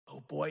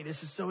boy,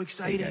 this is so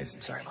exciting. Hey guys,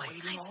 I'm sorry.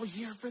 Waiting all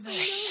year for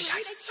this. Hey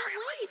guys, sorry.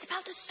 It's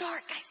about to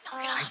start, guys. No,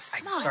 get off.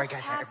 I'm sorry,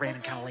 guys. I ran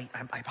in kind of late.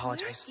 I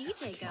apologize. Where'd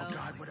DJ go? Oh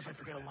God, what if I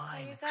forget a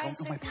line? I don't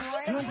know my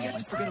part. Good, yeah,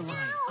 I forget a line.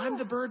 I'm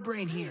the bird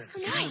brain here.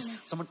 Guys,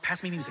 Someone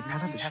pass me music.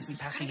 Pass me get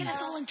music.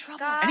 us all in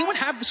trouble. Anyone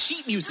have the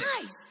sheet music?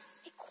 Guys,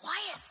 be quiet.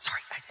 Sorry,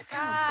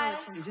 I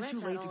did. Is it too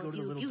late to go to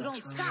the little You don't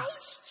Dutch room? stop.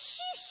 Shh.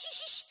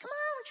 Come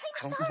on, we're I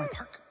trying to don't know my start.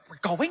 part. We're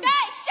going.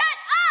 Guys, shut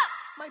up!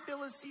 My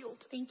bill is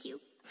sealed. Thank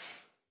you.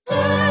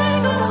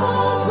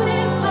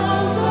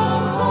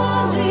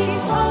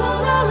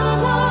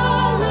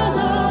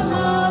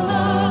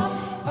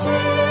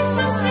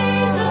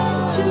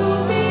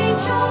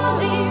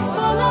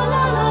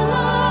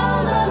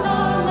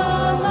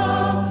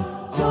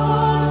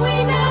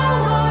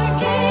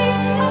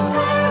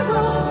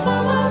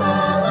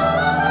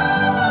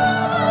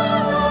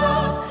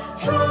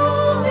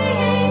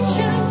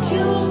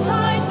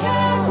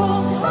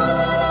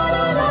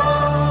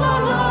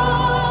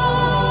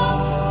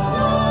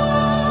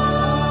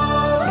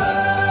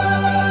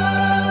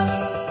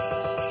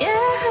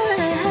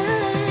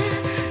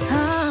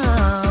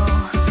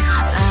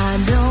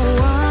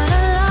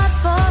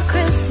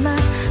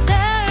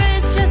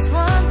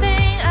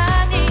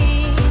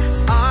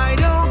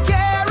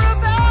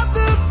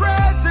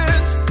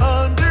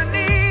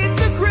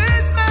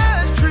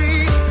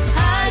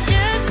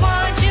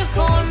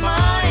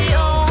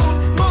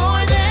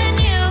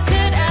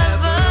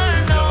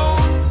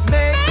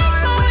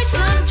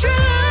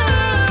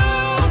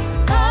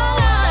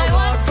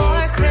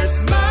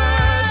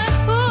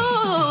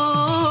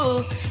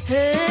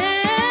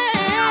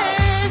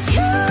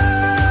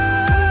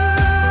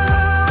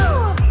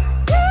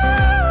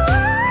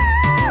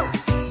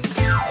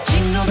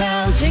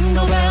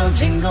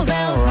 Jingle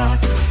bell rock,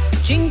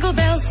 jingle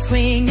bells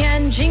swing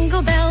and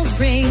jingle bells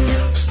ring.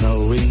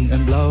 Snowing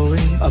and blowing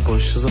are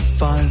bushels of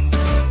fun.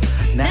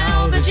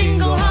 Now the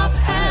jingle hop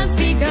has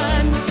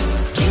begun.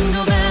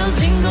 Jingle bell,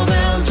 jingle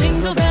bell,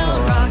 jingle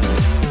bell rock.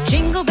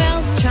 Jingle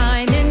bells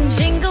chime in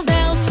jingle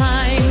bell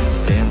time.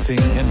 Dancing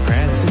and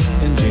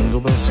prancing in Jingle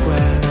Bell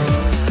Square.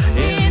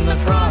 In the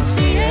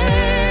frosty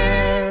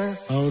air.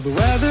 Oh, the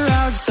weather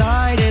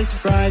outside is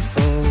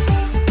frightful,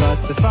 but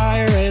the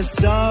fire is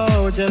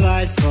so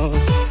delightful.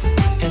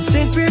 And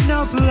since we've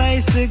no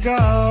place to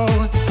go,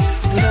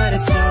 let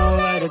it snow,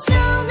 let it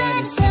snow,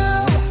 let it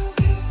snow.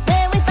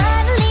 When we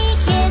finally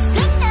kiss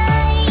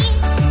goodnight,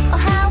 oh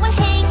how I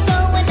hate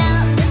going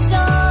out in the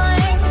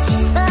storm.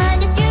 But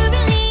if you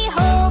really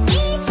hold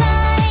me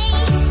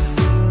tight,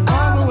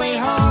 all the way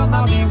home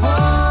I'll be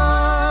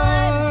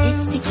warm.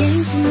 it's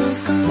beginning to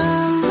look a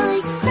lot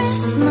like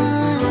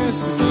Christmas.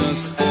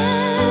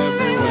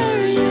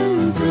 Everywhere you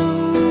go,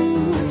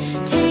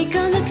 Take a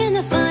look in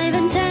the 5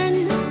 and 10.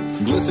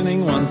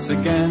 glistening once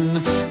again.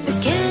 The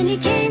candy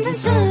canes and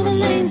silver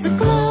lanes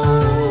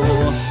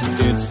aglow.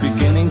 It's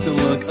beginning to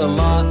look a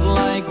lot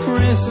like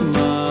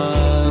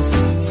Christmas.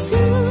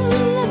 Soon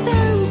the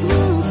bells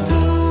will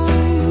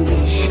start,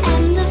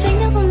 and the thing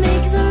that will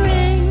make them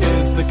ring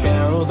Is the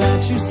carol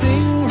that you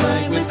sing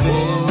right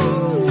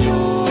within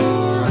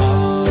your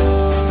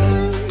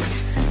heart.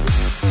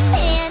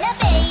 Santa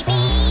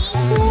baby,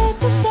 slip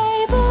the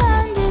sable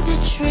under the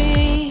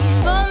tree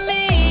For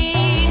me,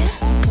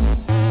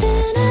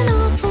 been an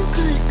awful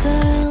good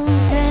girl,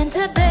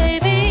 Santa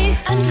baby,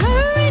 and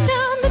hurry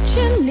down the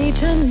chimney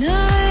tonight.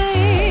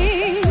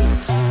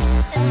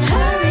 and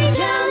hurry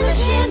down the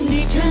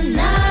chimney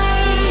tonight.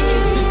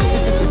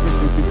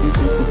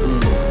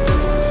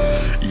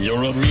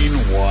 You're a mean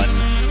one,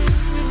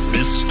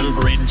 Mr.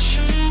 Grinch.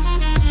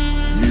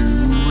 You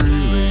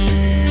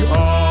really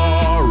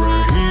are a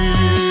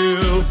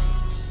heel.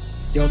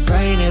 Your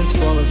brain is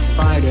full of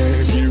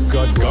spiders. You've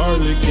got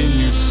garlic in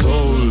your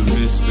soul,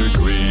 Mr.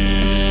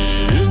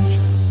 Grinch.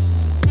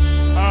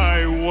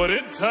 I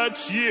wouldn't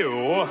touch you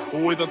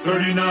with a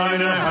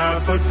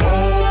 39.5-foot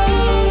pole.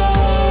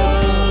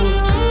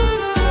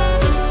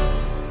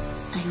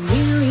 I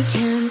really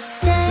can't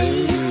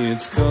stay. Baby,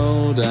 it's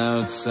cold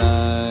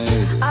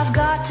outside. I've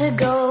got to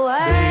go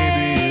away.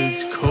 Baby,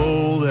 it's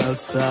cold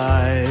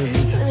outside.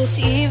 This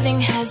evening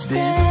has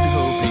Been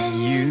hoping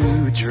been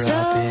you'd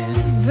drop in.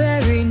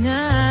 Very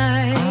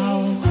nice.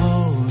 I'll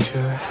hold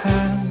your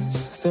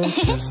hands. They're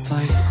just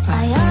like I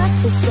ought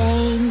to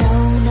say no,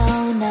 no,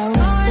 no, sir.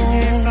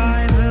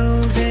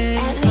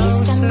 At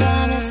least I'm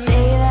gonna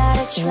say that I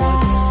tried.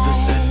 What's the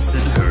sense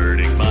in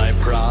hurting my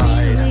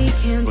pride? We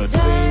can't But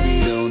stay. baby,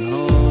 don't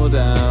hold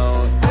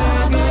out. Ah,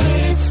 but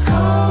it's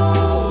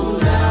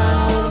cold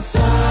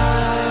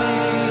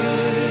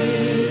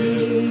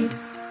outside.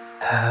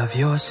 Have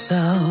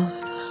yourself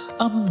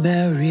a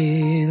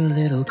merry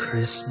little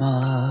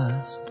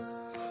Christmas.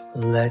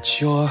 Let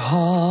your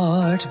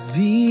heart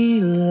be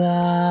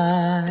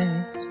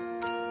light.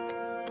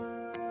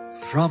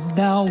 From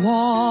now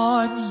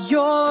on,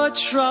 your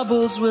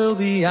troubles will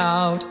be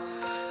out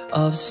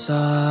of sight.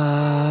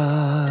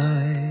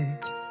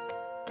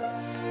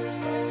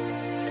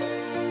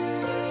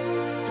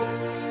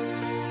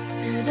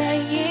 Through the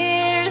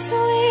years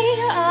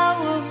we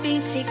all will be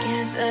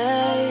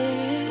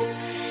together.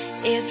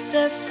 if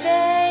the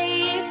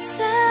fates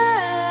allow,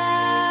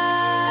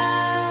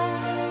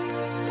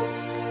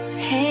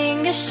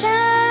 hang a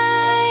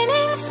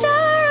shining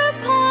star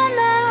upon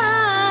the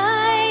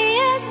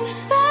highest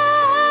bough,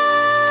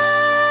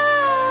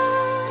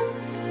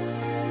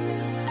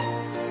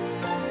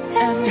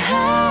 and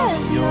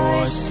have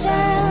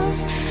yourself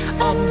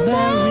a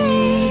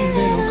merry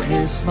little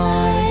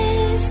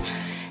Christmas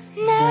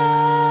now.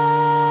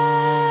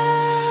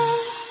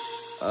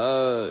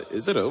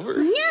 Is it over?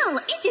 No,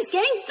 it's just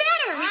getting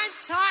better. I'm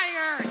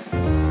tired.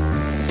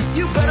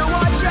 You better